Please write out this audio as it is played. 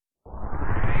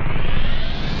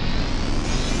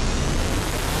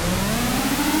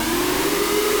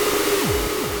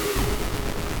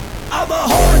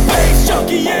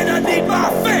junkie and I need my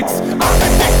fix. I'm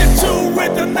addicted to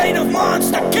rhythm made of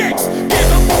monster kicks.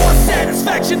 Giving more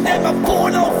satisfaction than my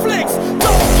porno flicks.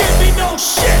 Don't give me no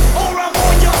shit or I'm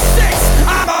on your six.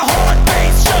 I'm a hard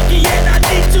bass junkie and I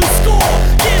need to score.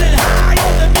 Getting high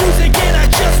on the music and I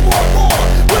just want more.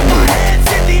 With my hands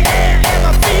in the air and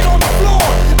my feet on the floor.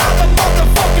 I'm a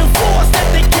motherfucking force that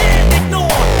they can't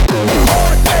ignore.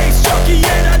 Hard bass junkie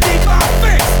and I need my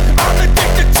fix. I'm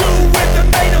addicted to rhythm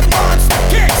made of monster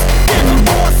kicks. Giving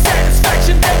more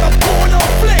satisfaction than my porno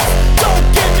flicks. Don't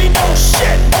give me no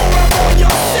shit or I'm on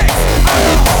your six. I'm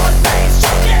a hard bass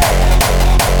junkie.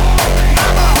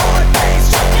 I'm a hard bass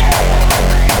junkie.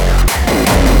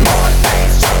 Hard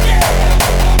bass junkie.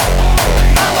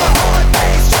 I'm a hard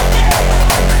bass junkie.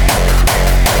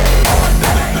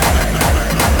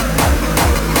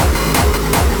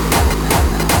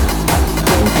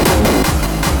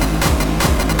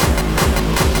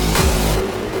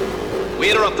 We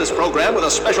interrupt this program with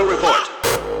a special report.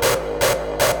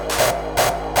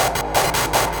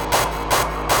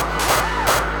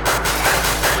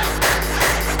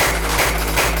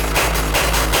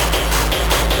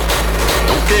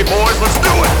 Okay, boys, let's do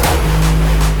it!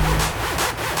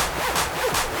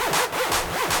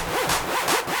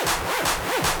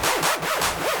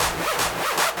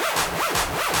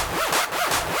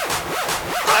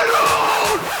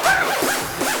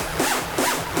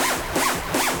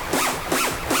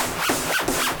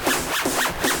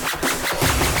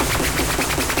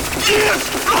 Yes!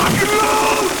 Lock and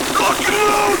load! Lock and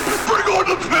load! Bring on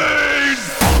the pain!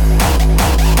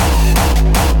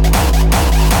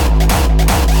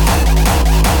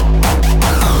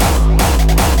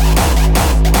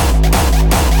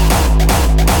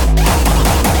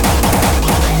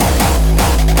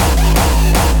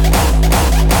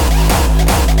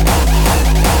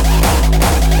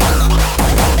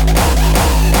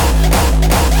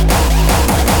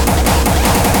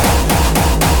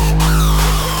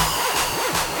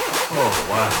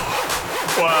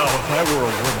 Wow, if I were a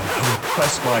woman, I would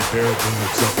press my bare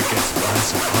boobs up against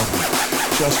glass in public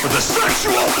just for the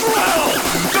sexual thrill!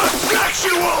 The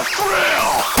sexual thrill!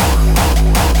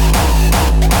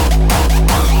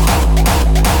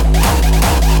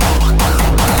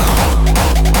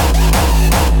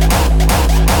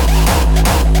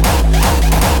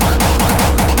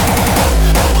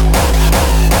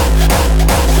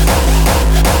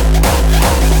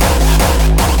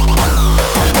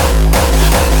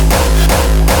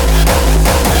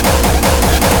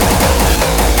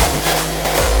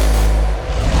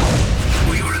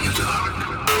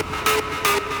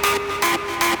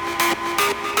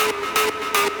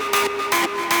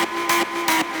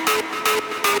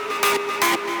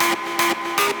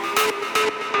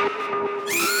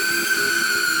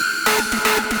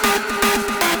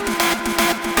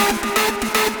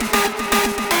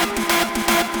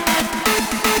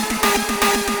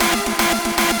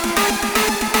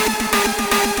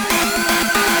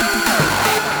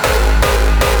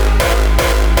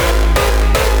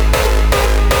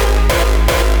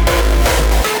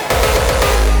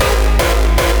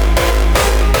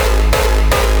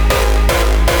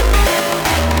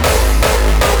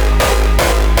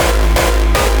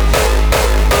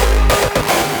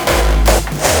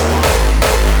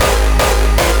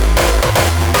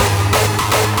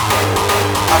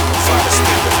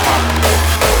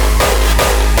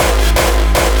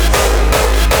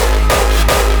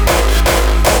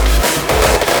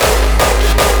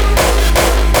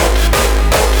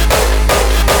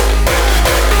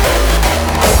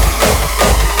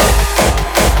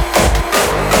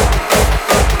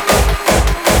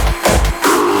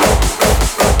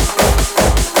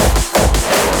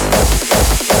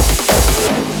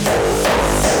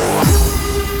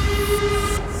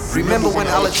 Remember when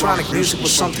electronic music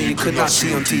was something you could not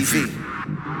see on TV?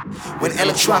 When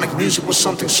electronic music was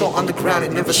something so underground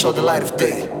it never saw the light of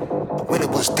day? When it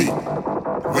was deep,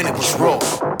 when it was raw.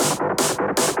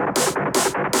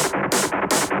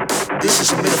 This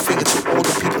is a middle finger to all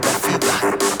the people that feed the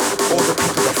hype, all the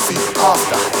people that feed off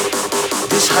the hype.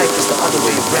 This hype is the other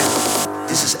way around.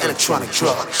 This is electronic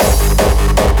drugs.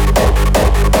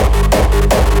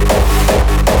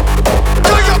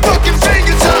 Put your fucking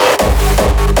fingers up!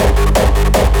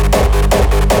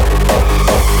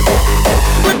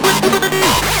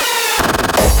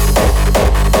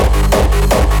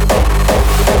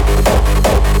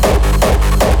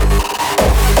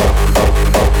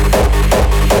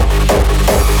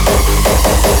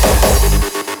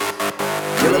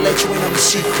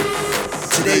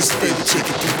 Today's the day we take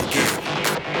it deep again.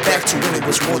 Back to when it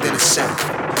was more than a sound,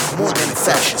 more than a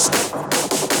fashion statement,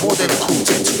 more than a cool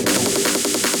thing to do.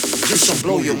 Just some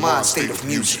blow your mind state of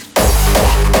music.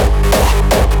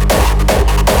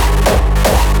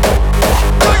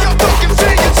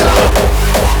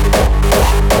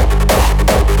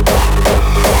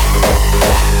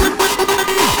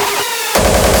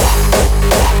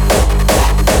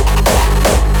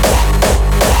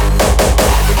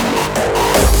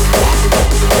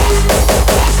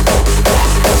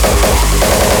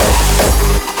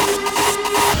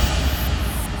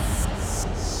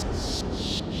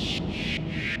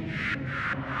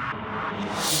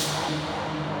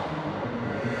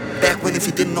 Back when if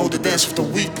you didn't know the dance of the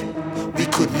week, we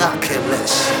could not care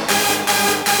less.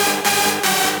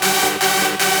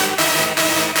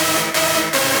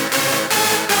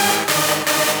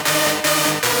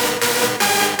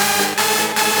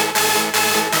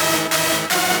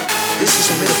 This is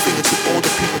a middle finger to all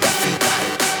the people that feed the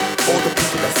hype, all the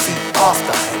people that feed off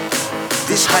the hype.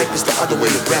 This hype is the other way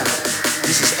around.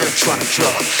 This is electronic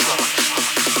drugs.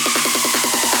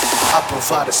 I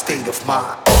provide a state of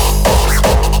mind.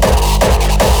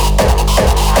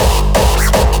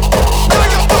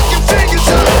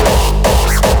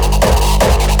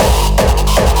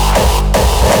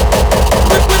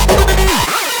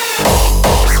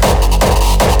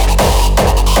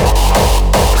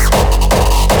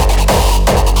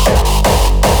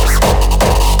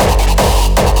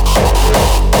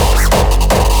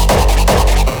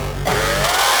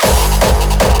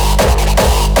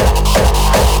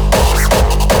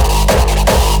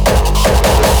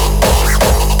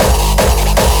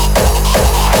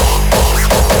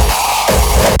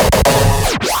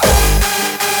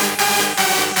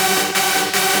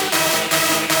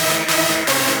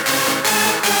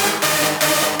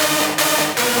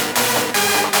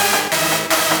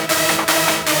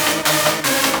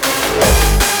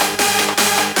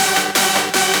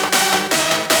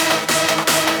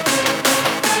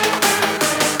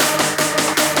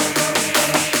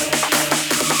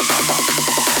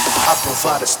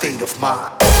 Provide a state of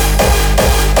mind.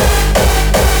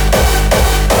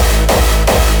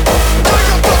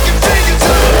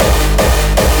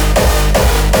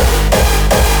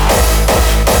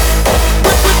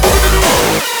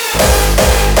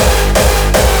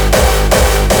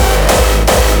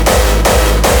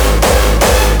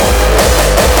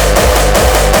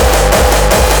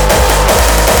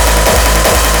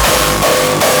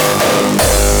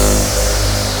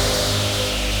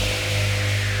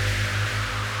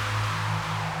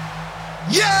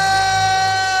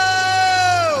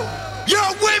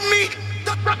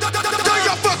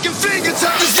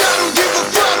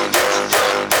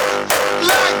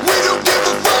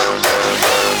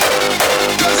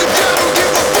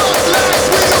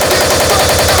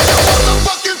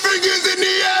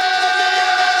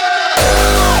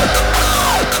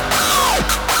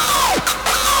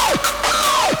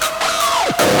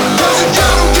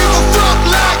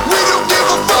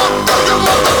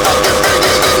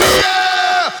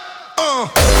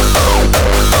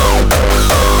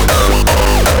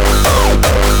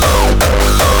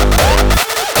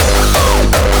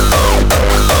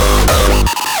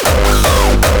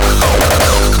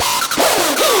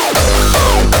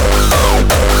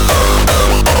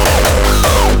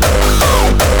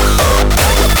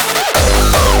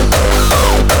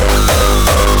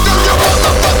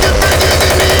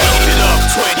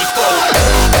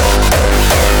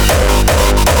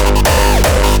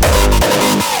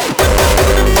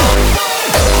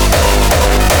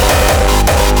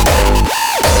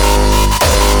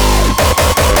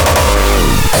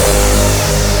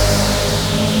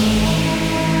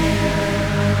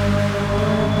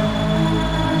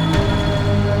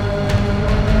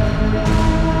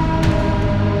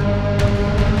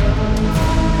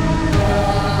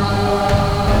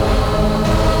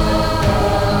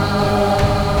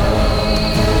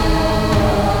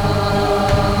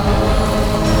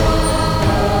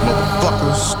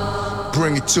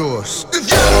 Bring it to us.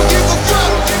 If y'all don't give a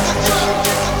fuck,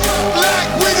 like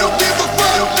we don't give a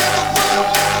fuck.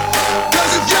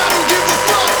 Cause if y'all don't give a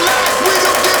fuck, like we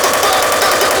don't give a fuck,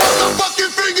 throw your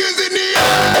motherfucking fingers in the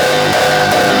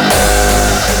air.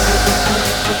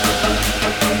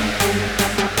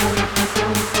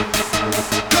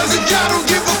 Cause if y'all don't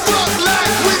give a fuck,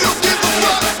 like we don't give a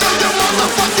fuck, throw your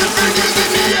motherfucking fingers in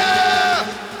the air.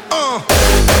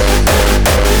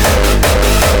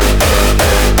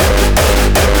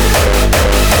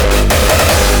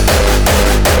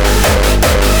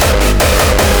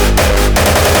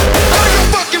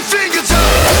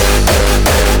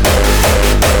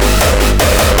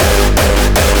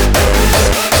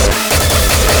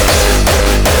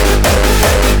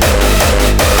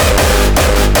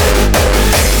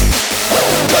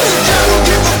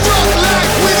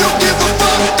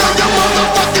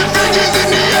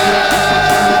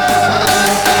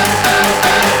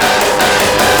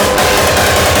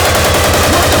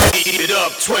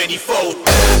 24.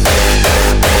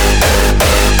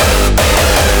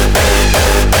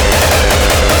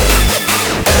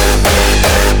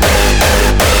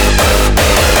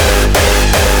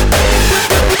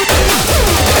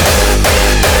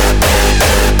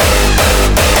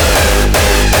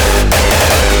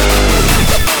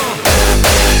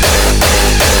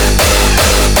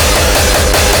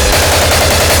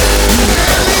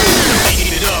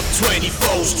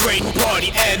 Straight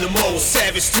party animal,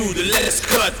 savage to the latest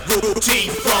cut routine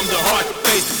from the heart,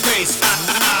 face to face,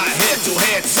 head to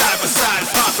head, side by side,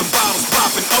 popping bottles,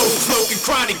 popping O's, smoking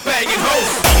chronic, banging hoes.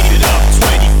 Eat it up,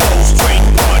 24, straight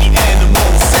party animal,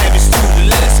 savage to the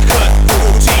latest cut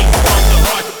routine from the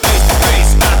heart, face to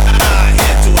face,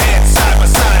 head to head, side by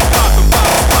side, popping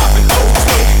bottles, popping O's,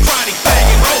 smoking chronic,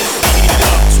 banging hoes. Eat it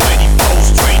up, 24, straight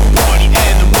party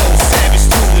animal, savage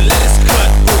to the latest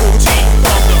cut routine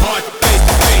from the heart.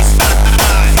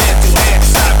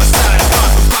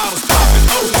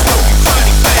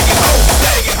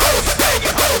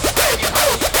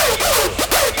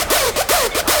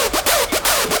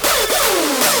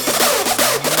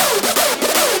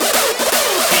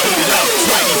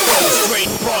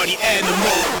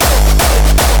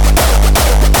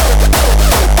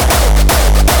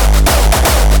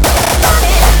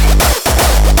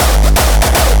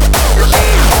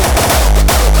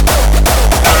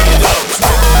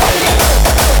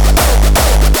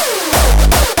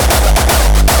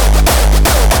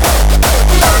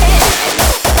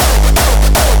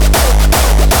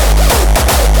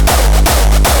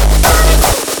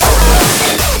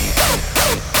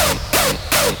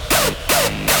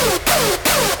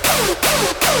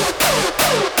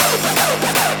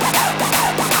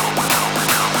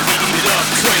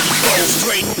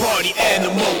 Party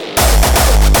animal.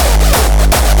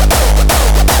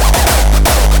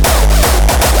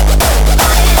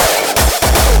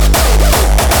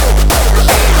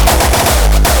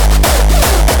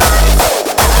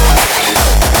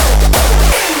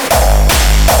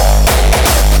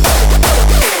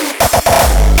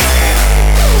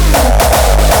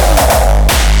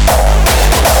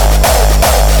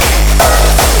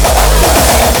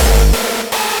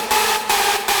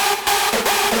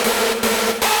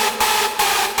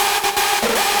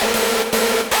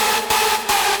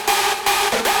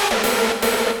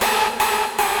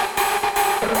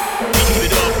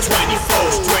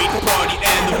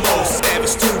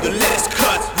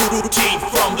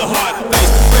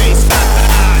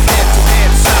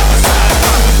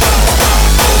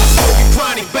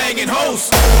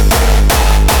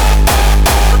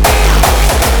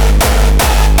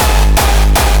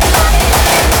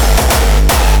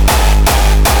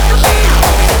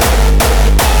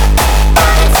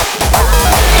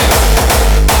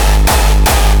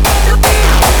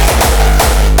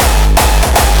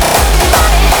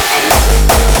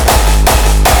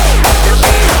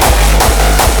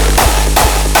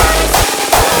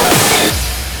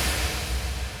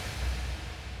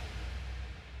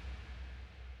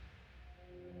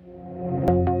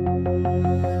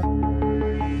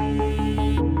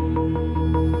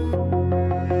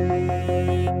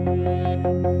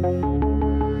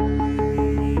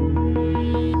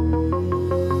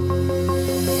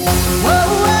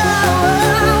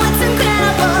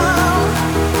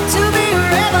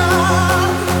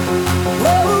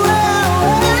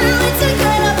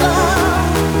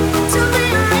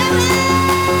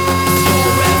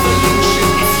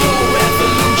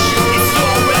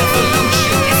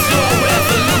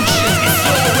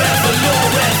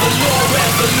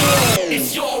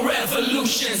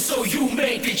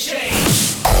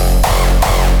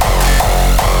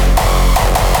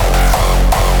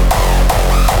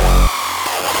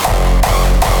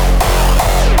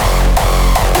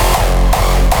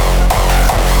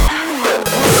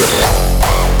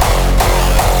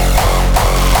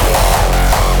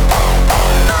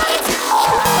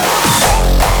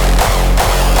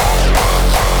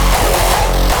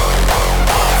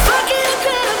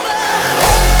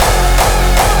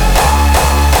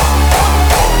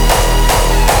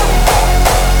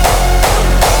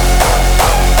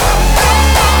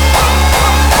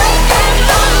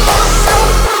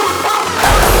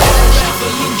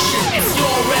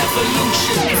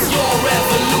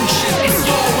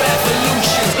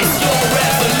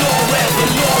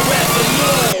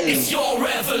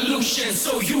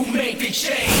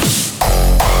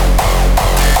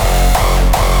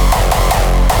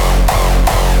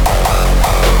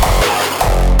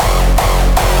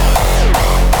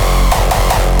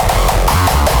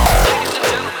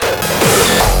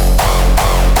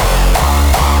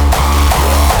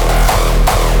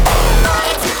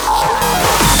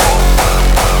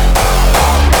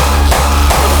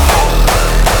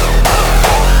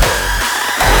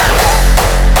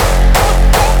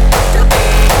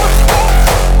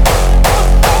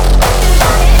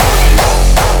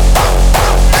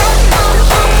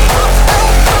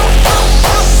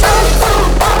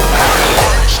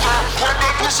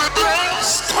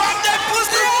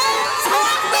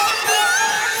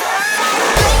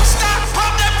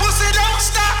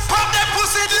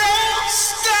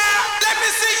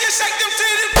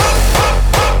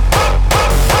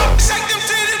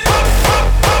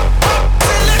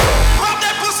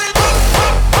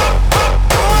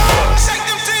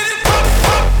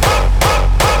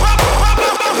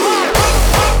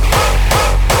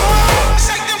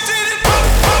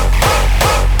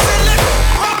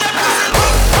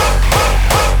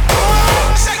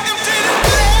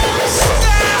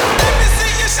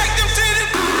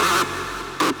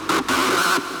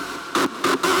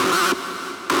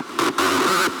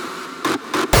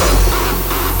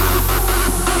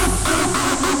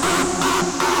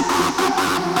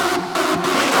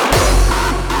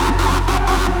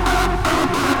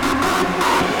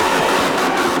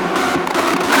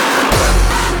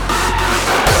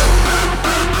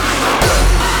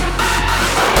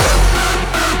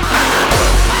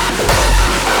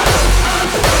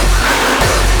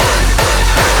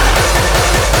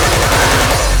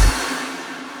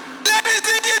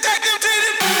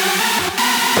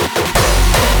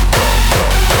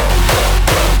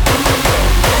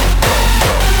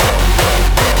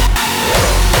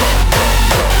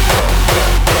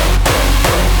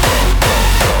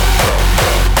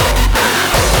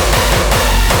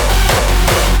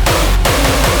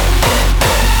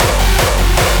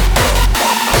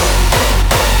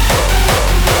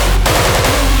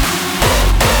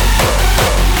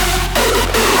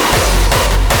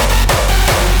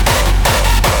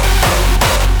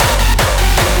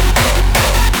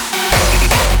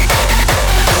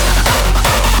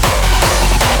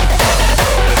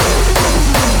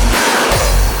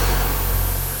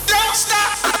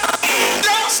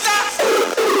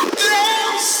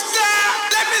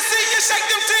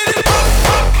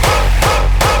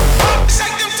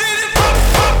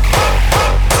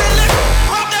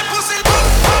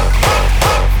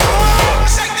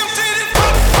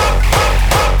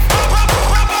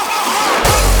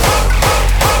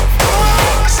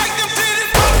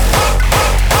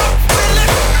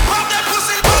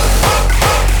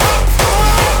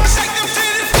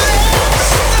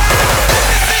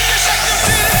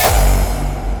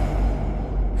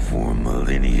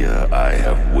 millennia I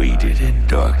have waited in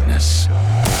darkness.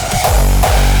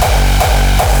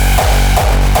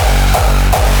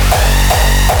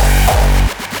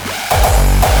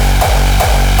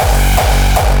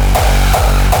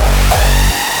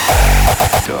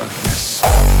 Darkness.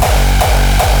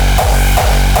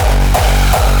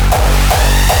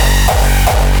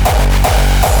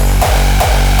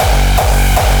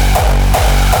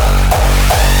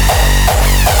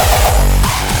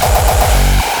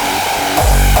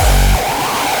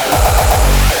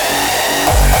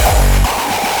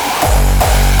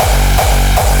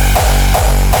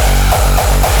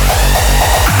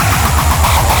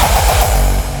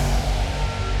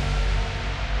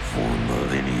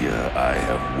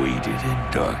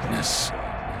 Darkness.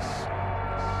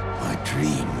 My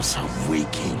dreams of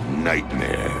waking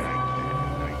nightmare.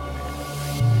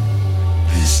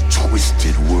 This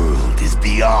twisted world is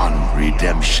beyond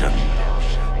redemption.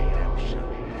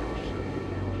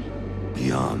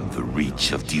 Beyond the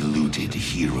reach of deluded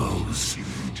heroes.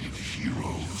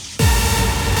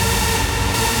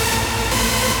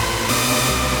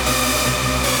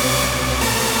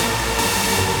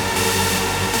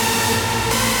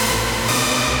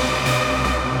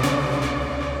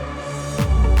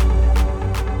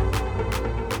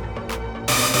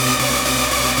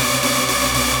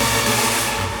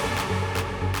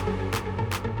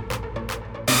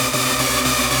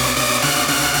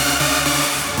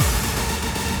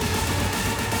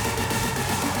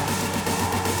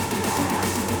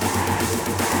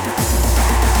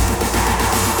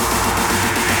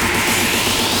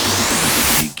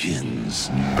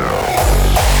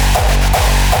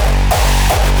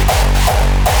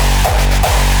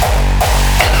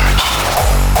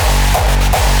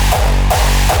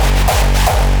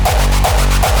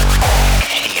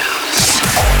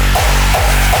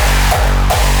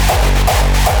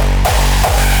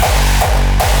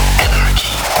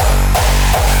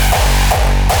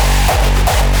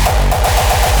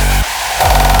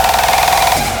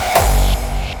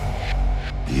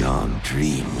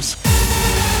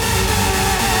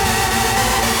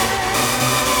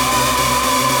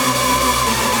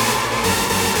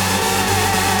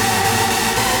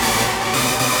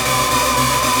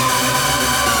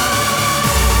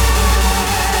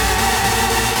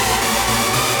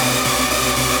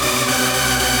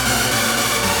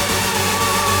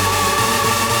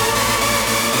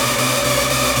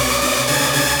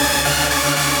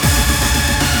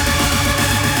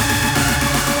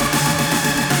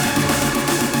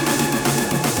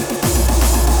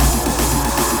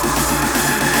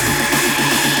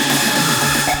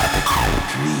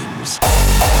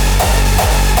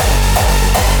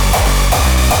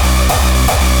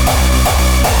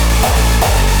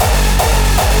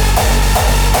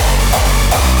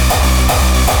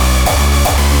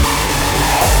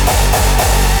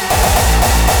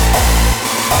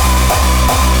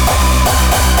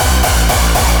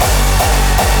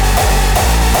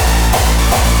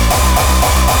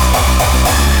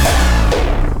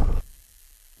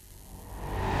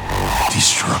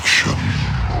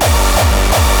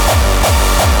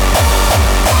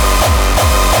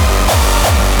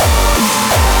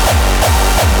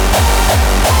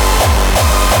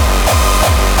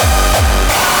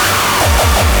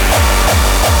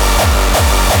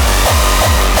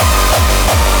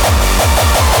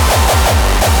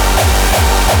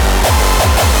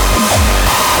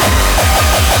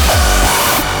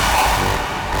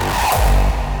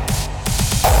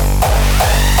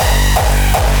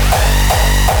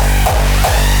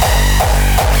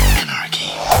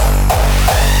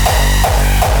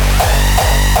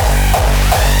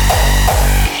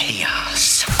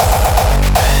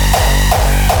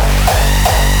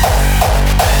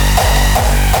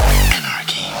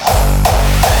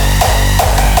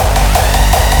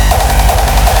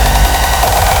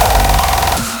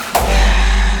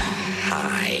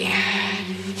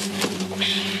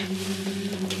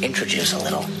 Introduce a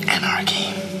little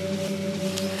anarchy.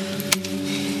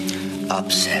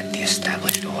 Upset the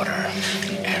established order,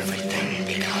 and everything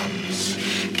becomes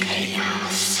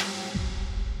chaos.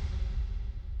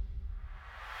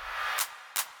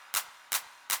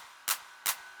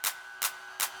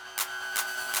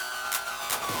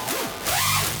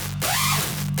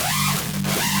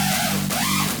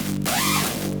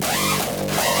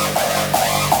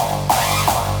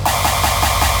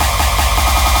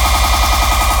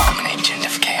 I'm an agent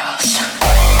of chaos.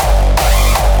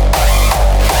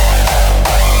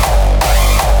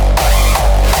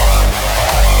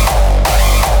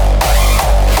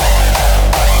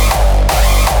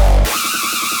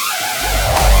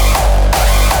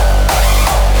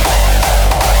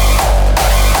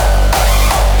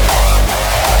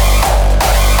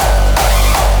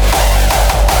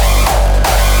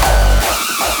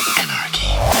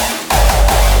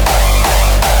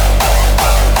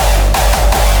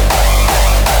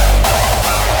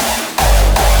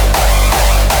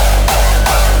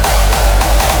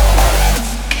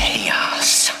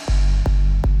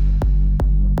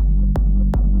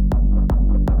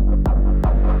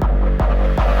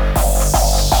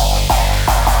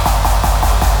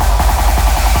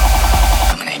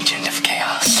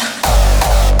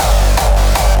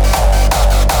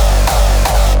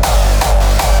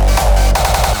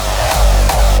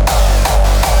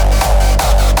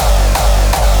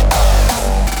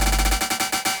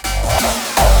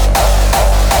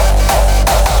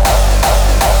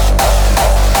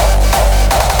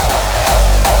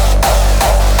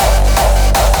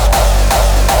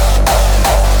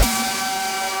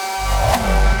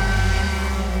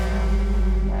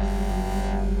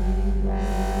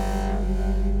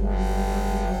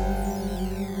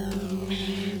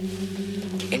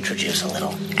 introduce a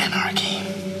little anarchy.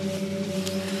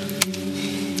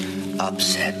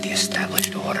 Upset the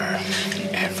established order,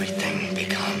 and everything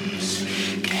becomes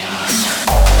chaos.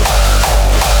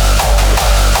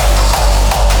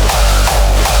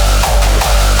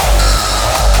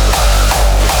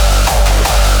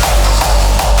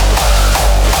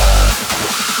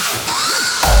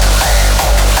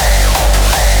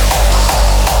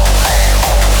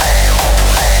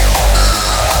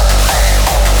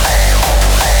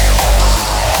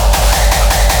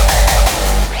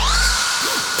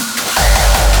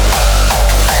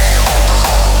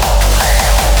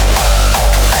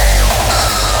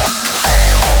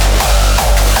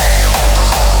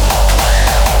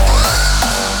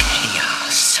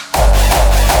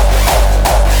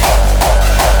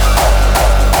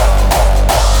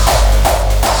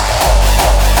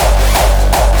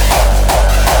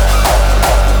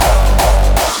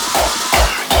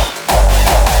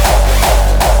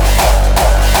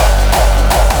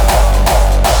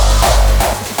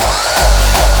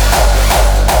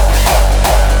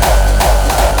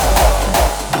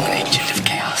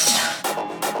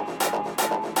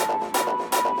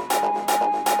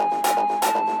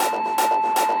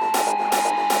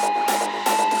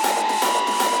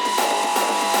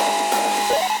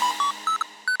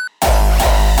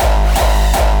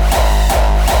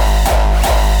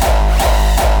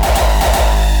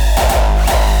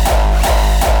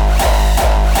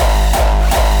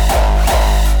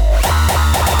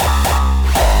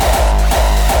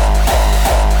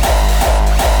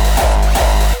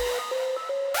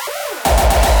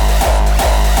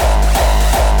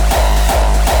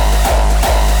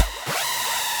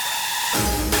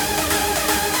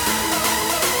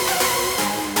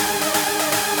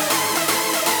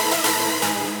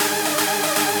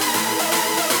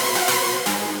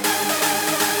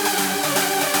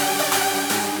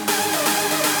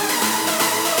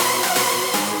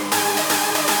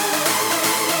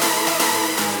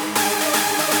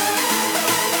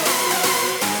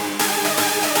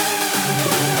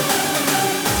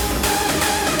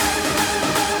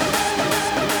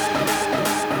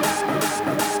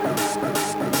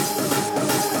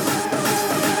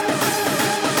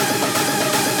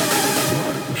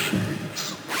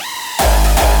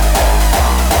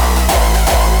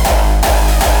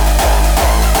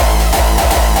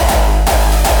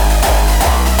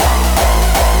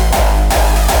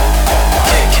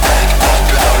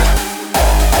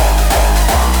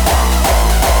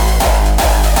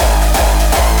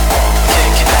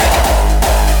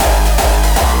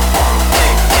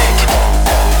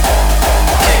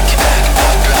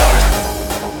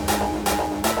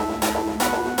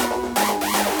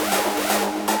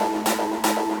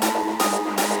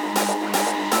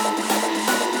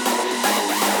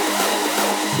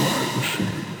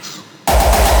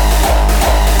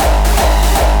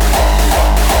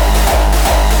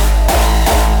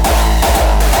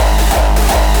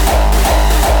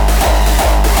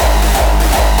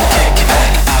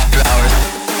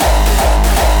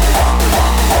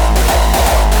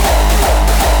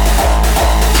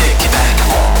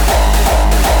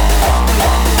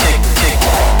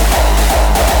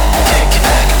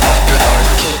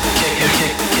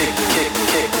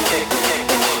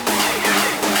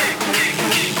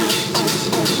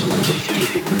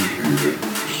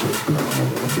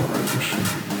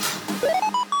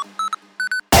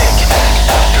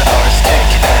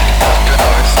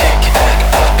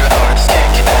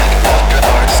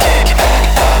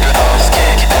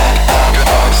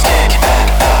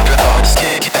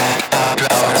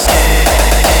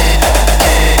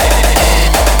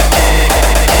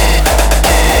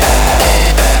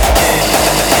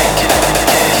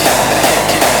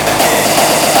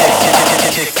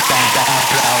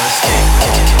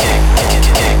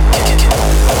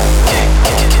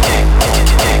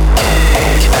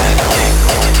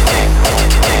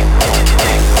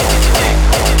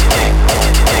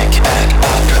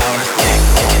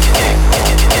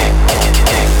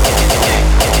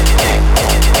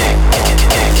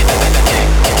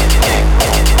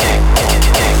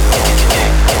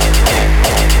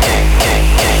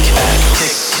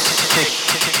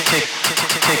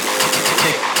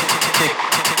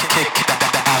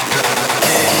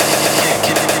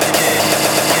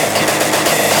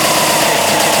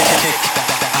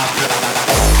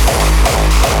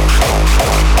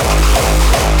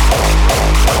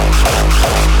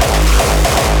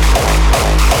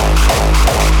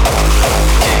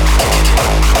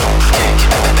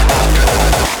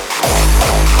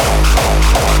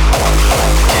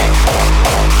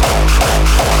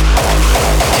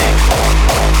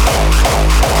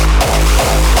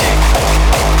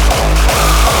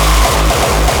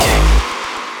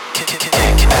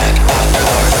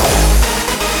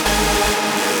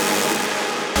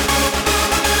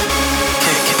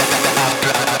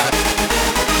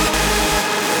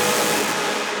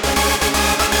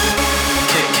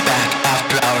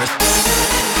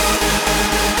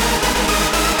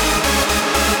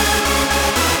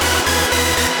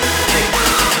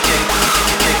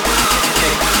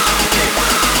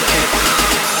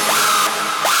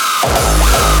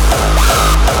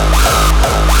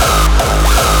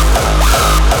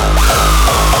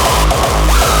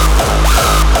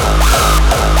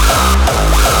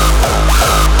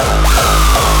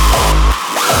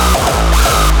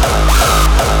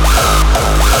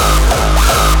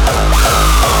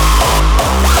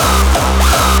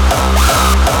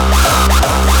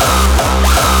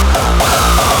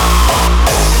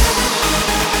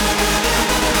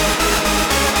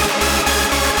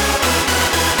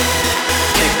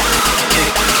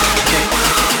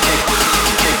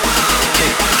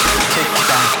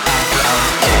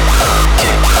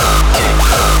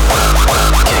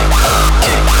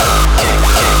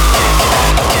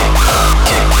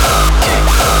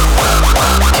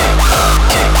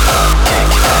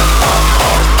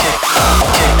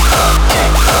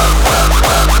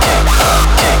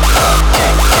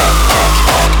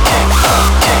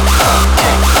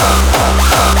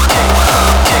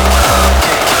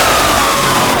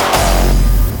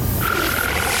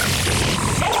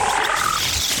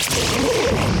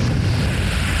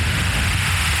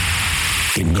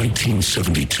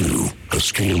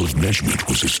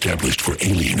 was established for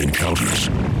alien encounters.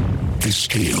 This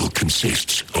scale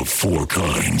consists of 4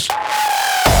 kinds.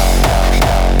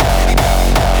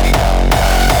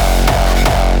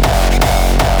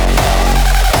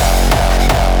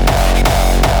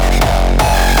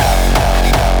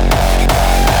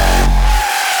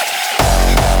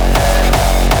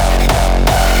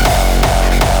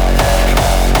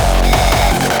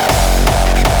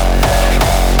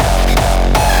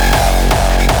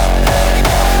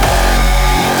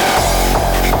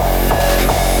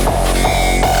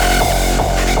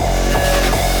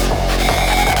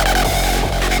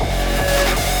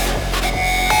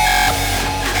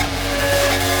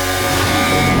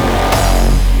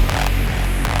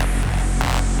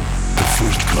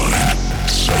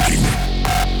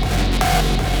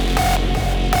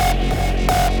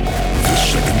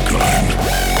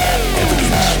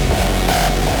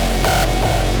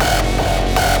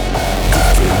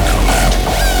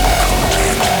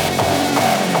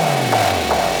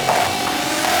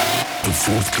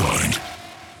 Fourth kind,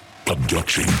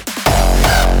 abduction.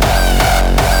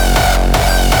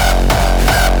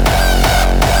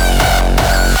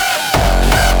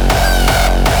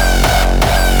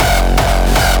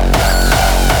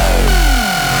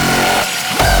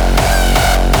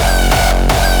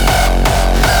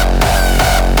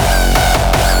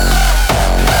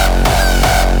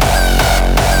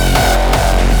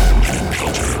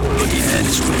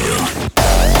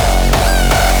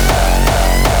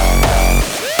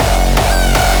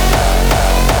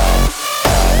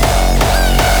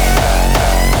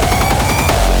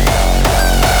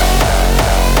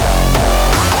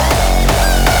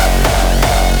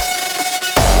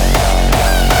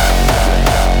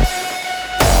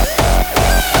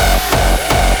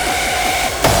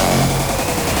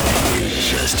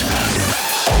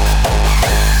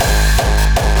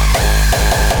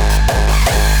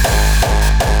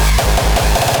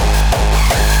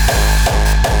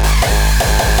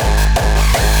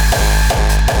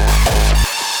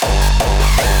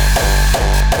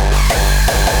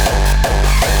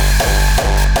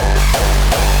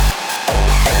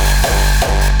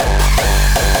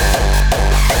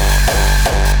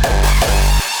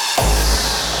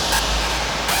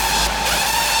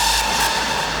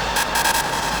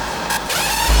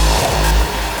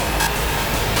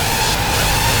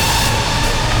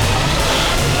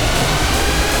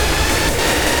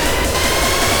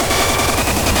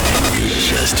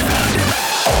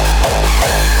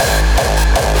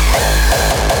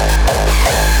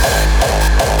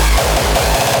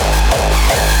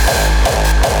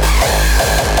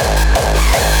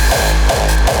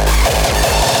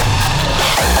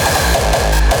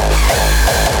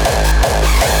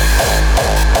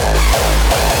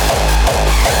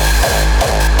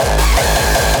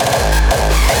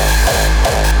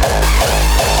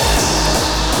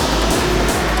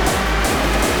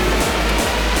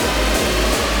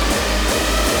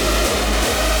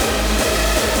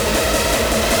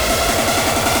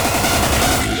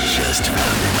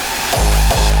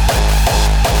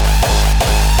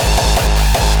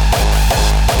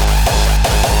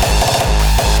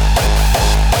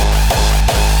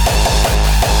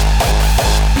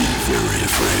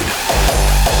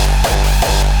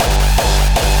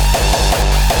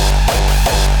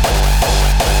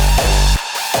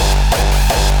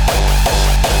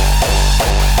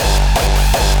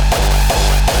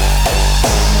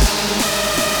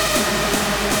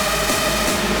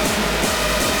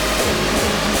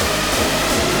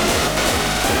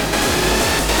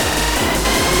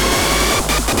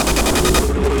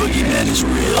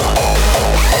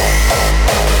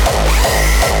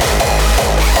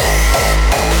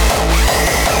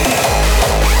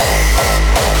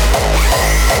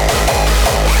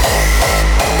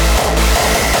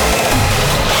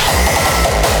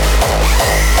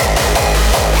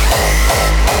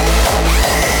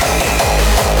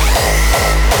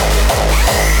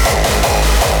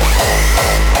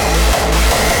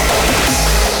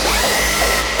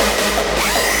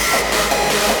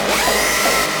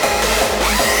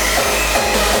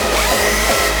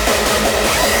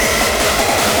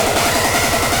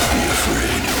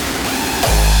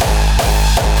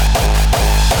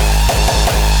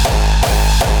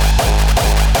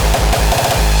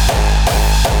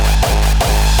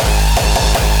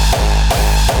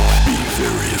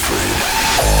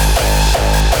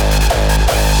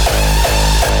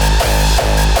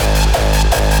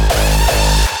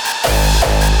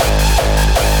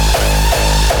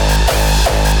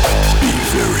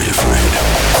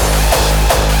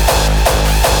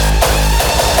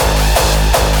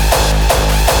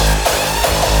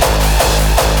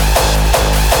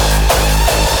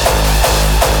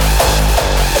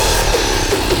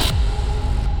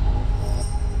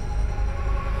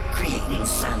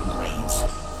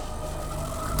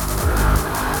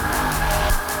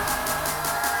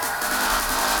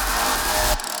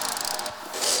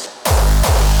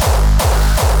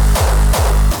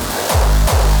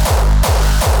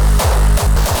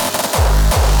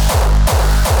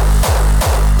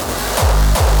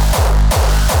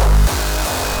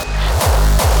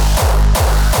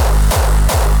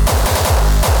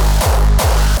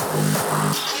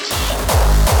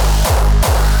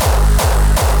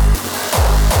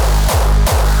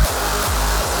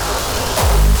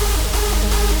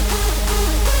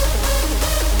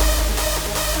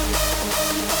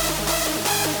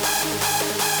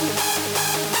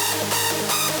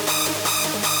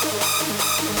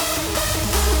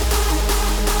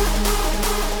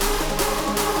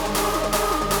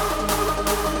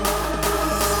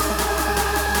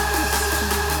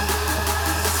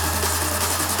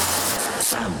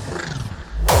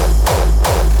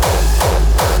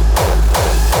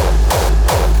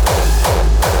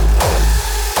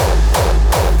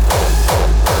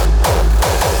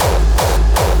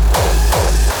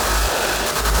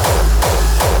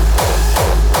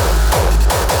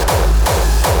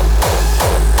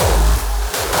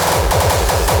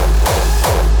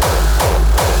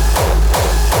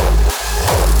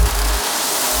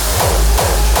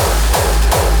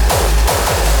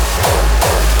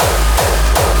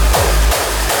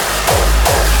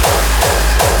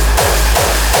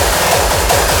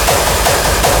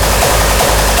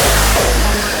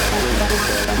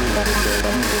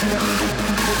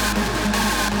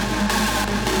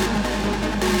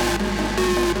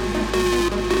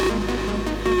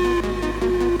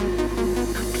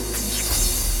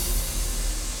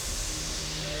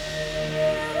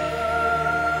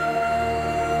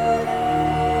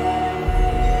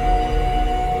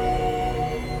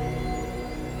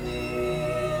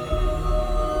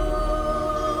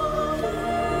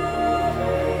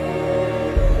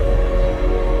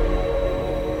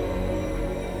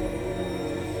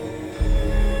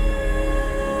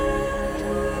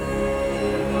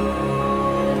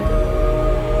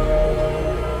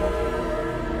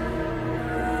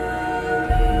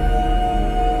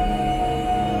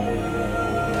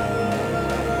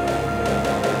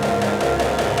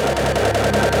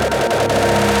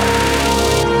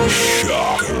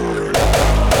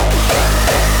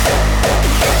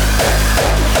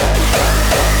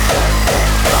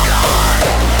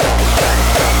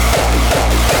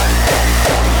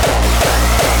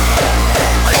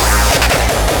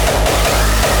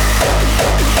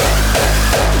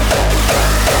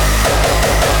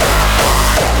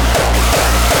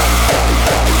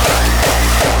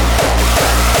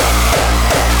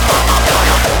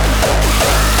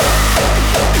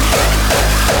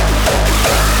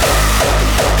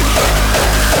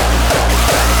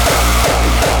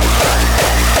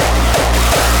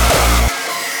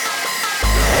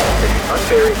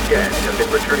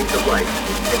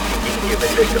 life into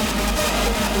human victims.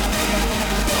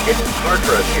 It's hard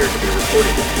for us here to be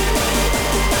reporting this to you.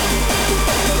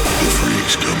 The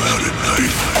freaks come out at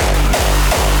night.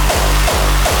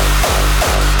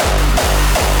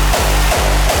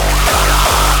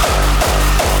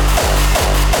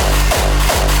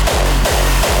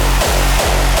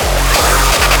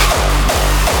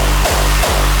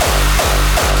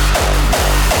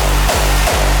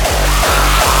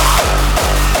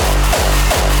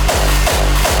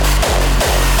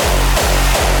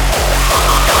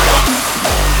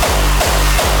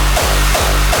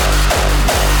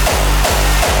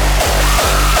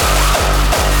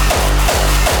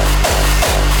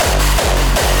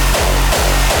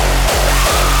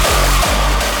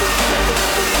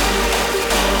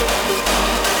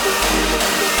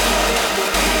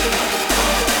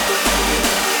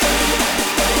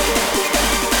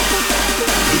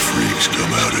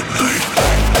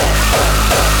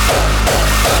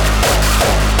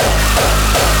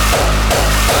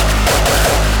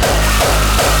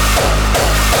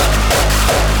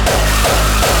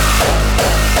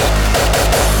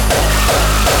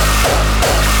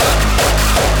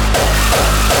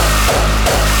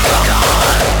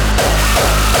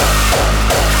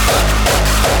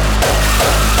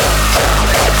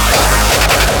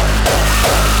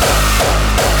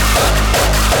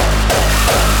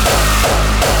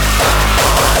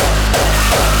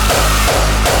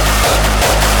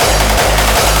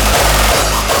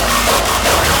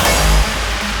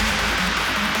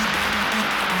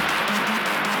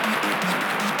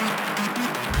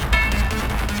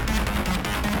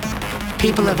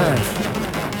 People of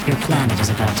Earth, your planet is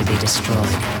about to be destroyed.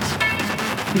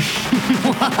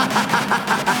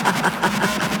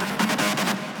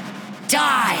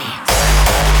 Die!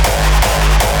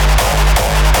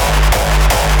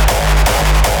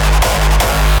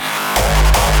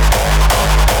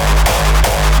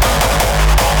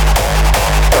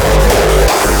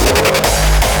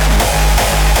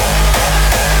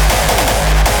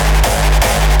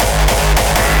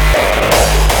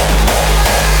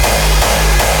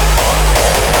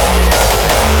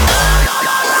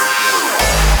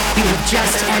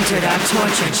 Just entered our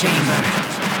torture chamber.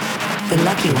 The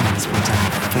lucky ones will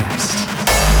die first.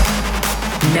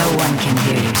 No one can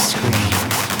hear you scream.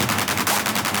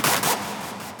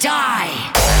 Die!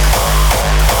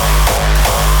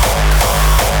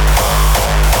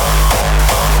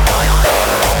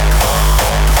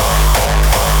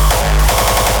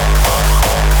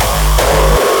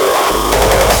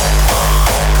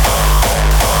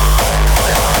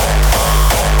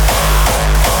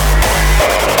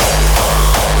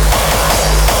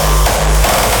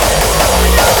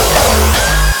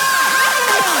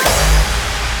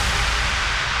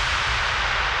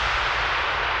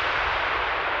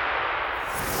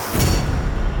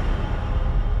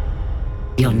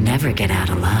 You'll never get out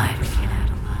alive.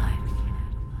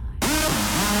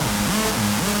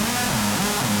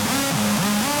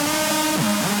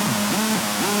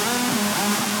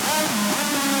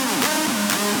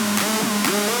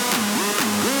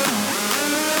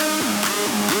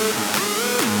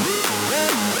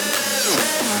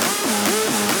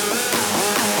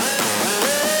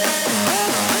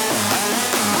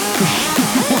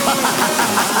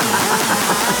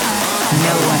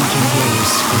 No one can hear you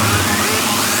scream.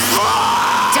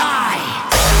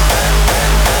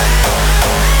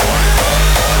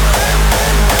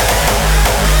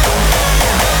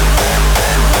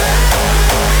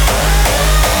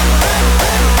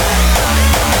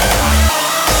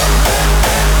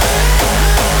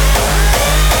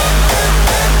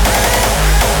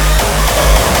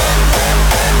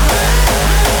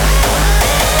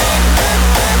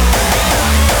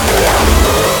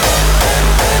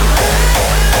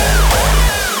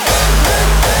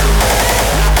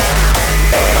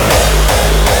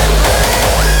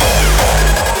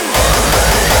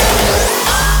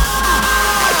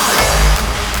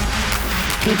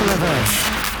 People of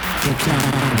Earth, your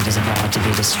planet is about to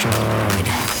be destroyed.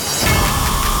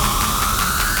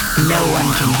 No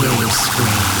one can hear you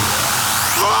scream.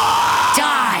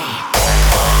 Die!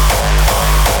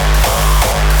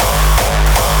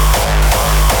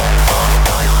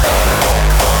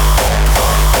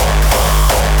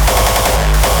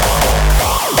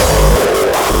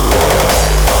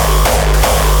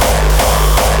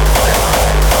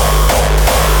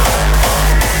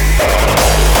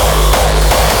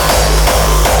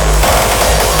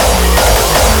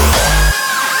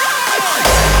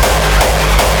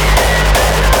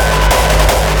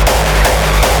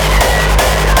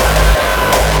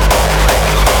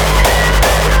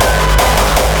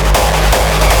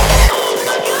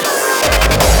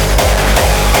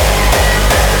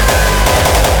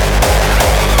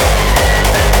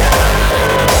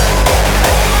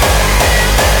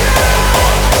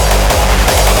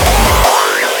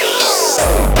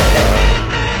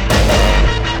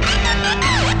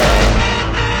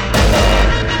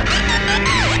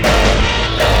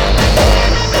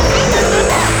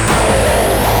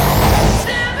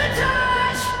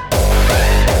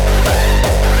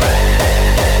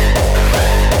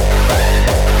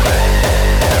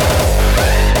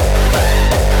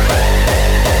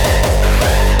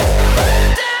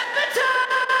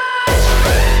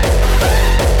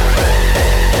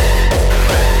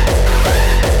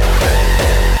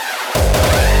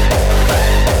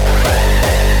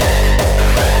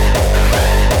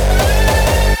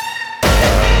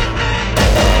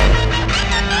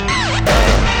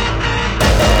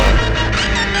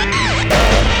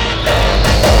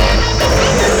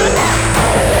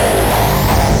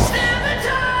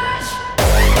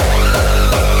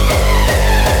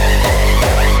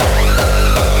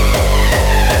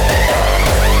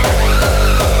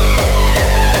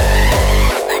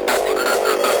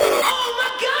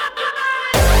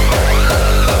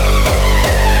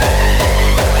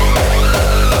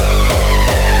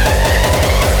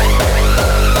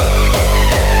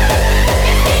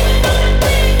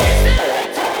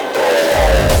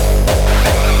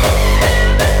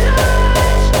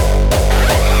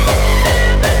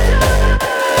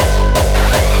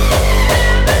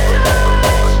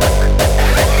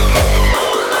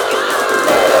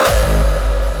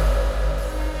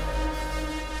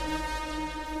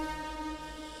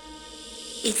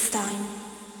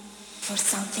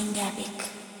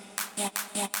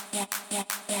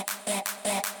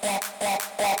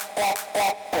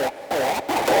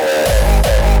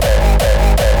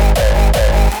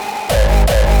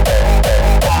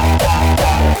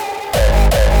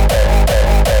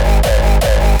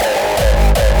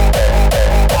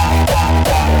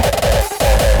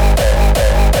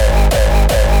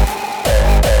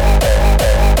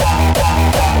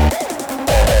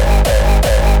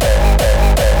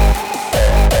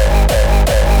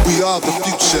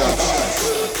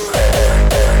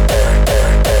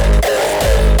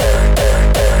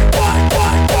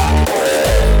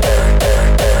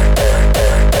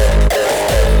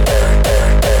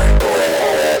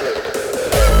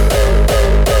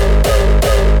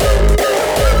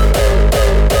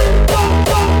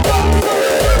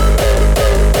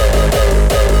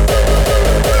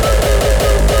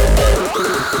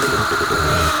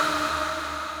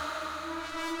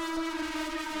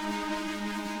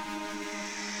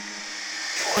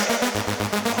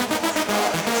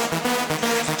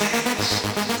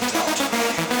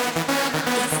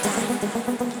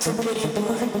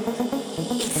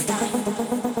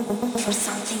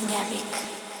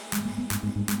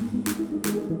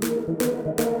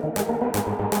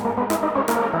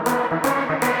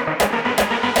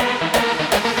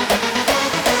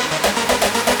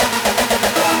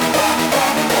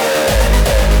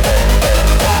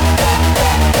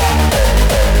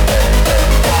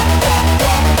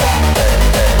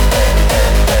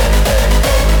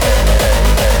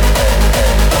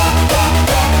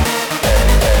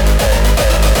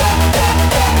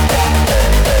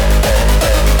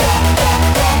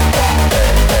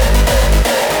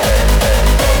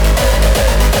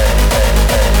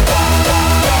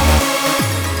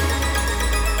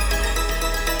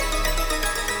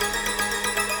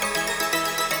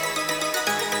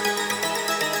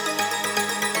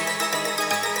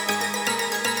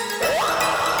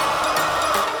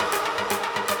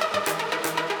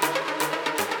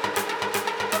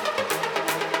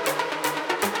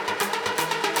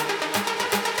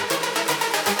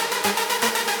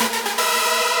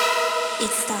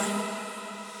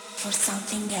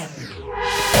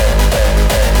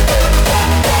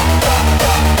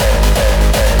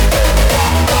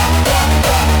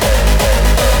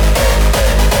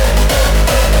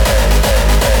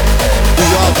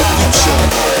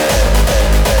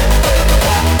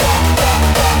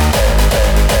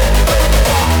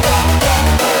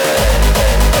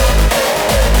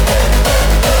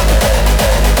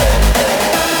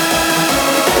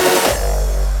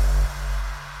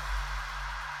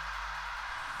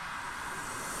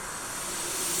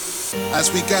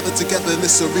 As we gather together in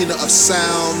this arena of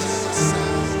sound,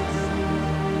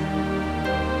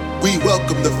 we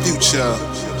welcome the future.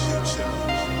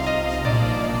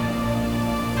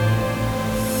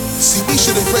 See, we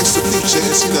should embrace the future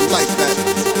and see the light that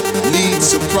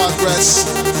leads to progress.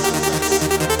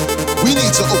 We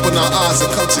need to open our eyes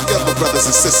and come together, brothers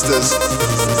and sisters.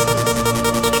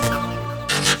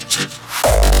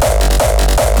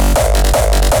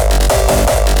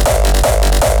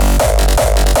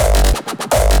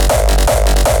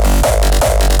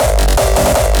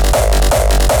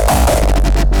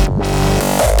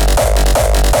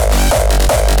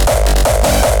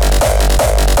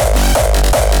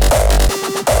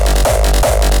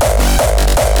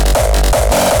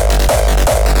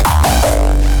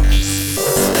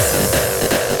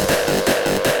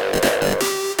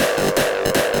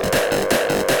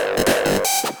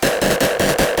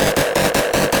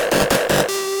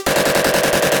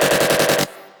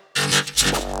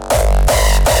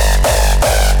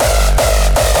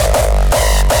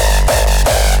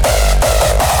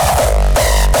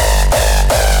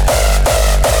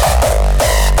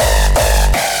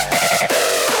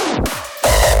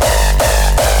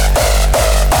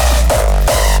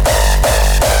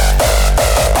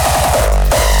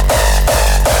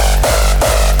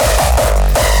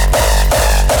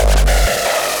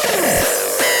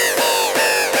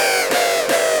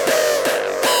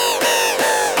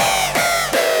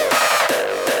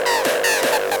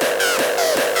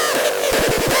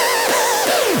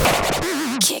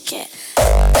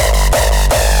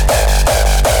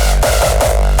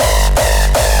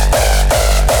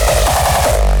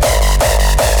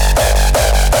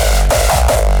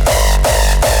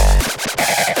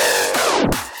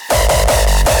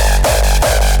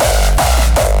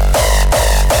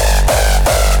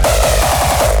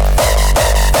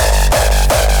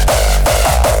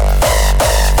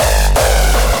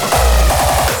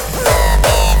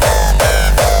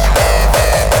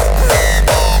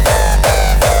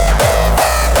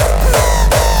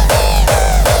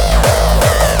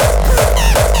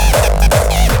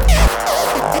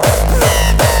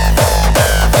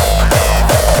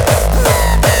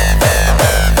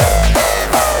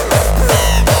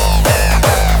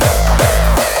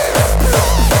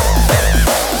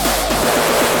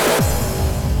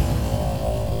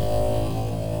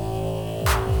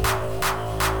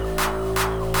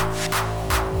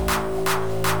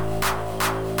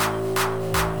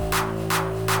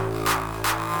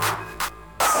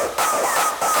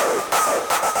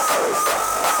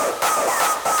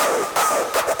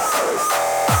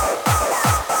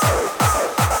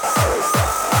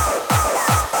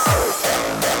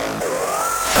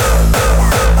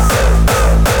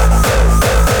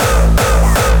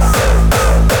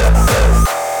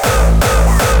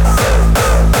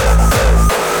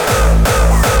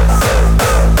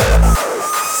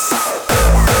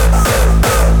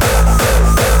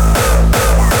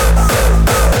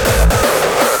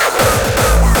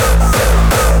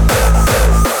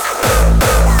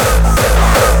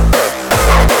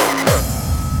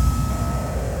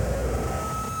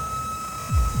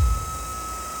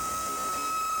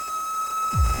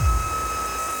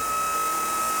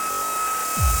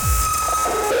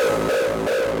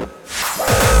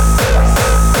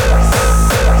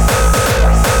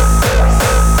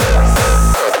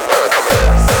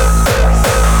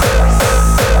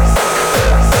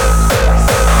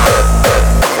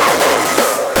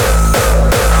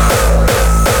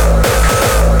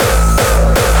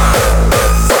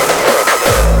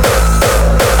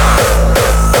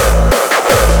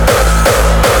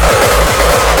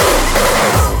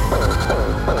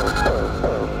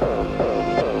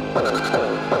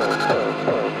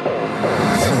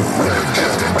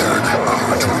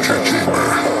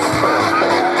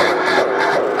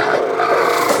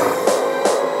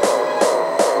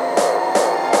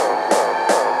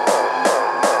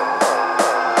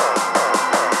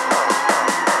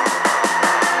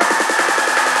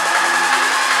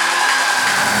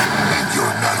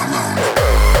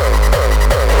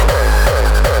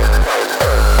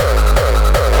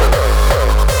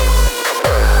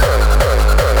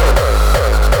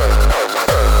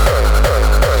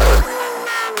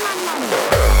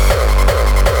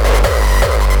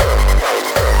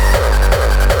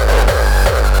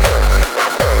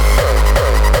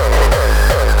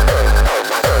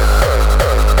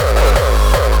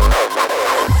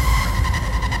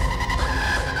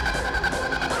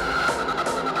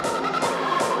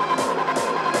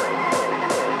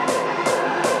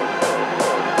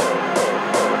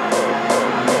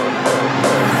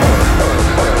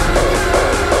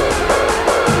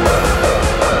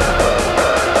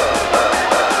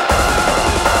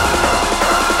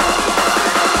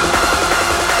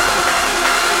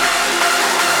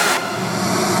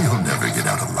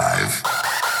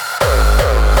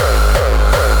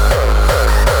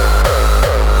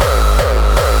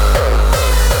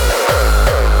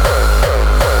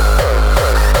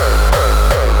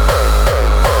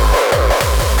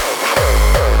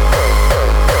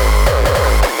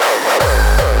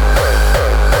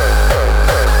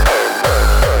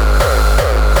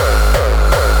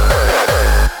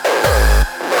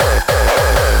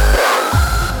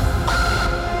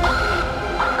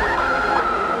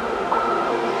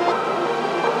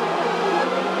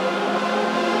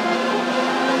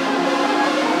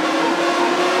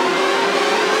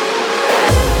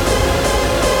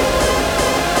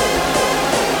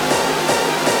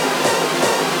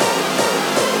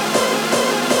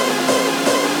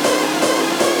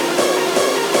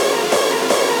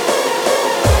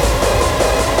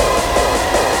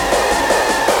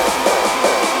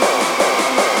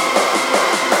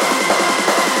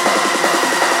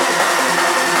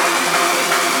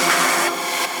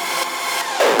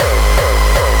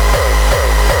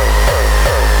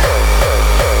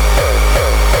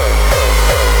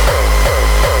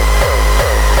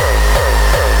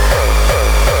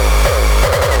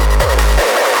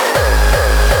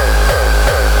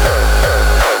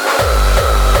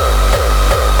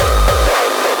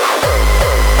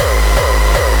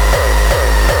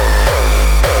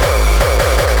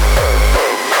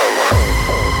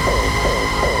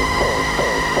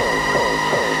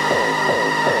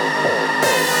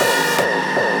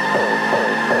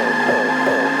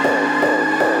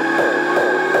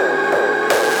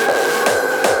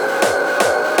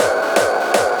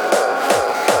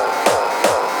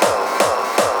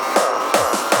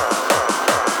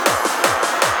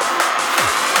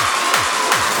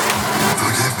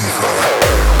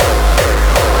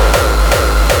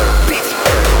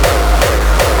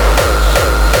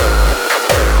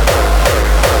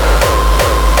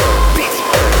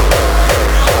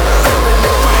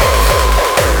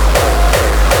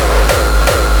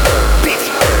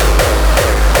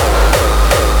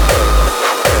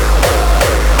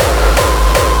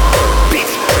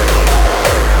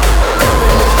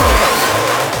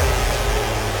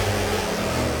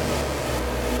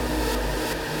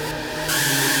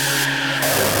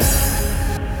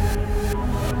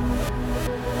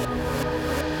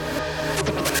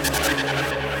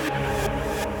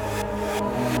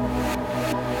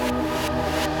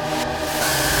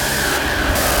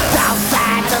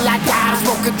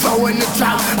 in the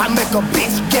drought. I make a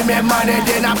bitch give me money,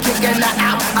 then I'm kicking her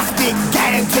out. I spit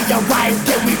gang to your wife,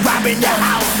 then we robbing your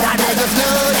house. Now niggas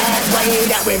know that way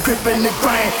that we gripping the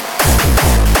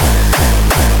grain.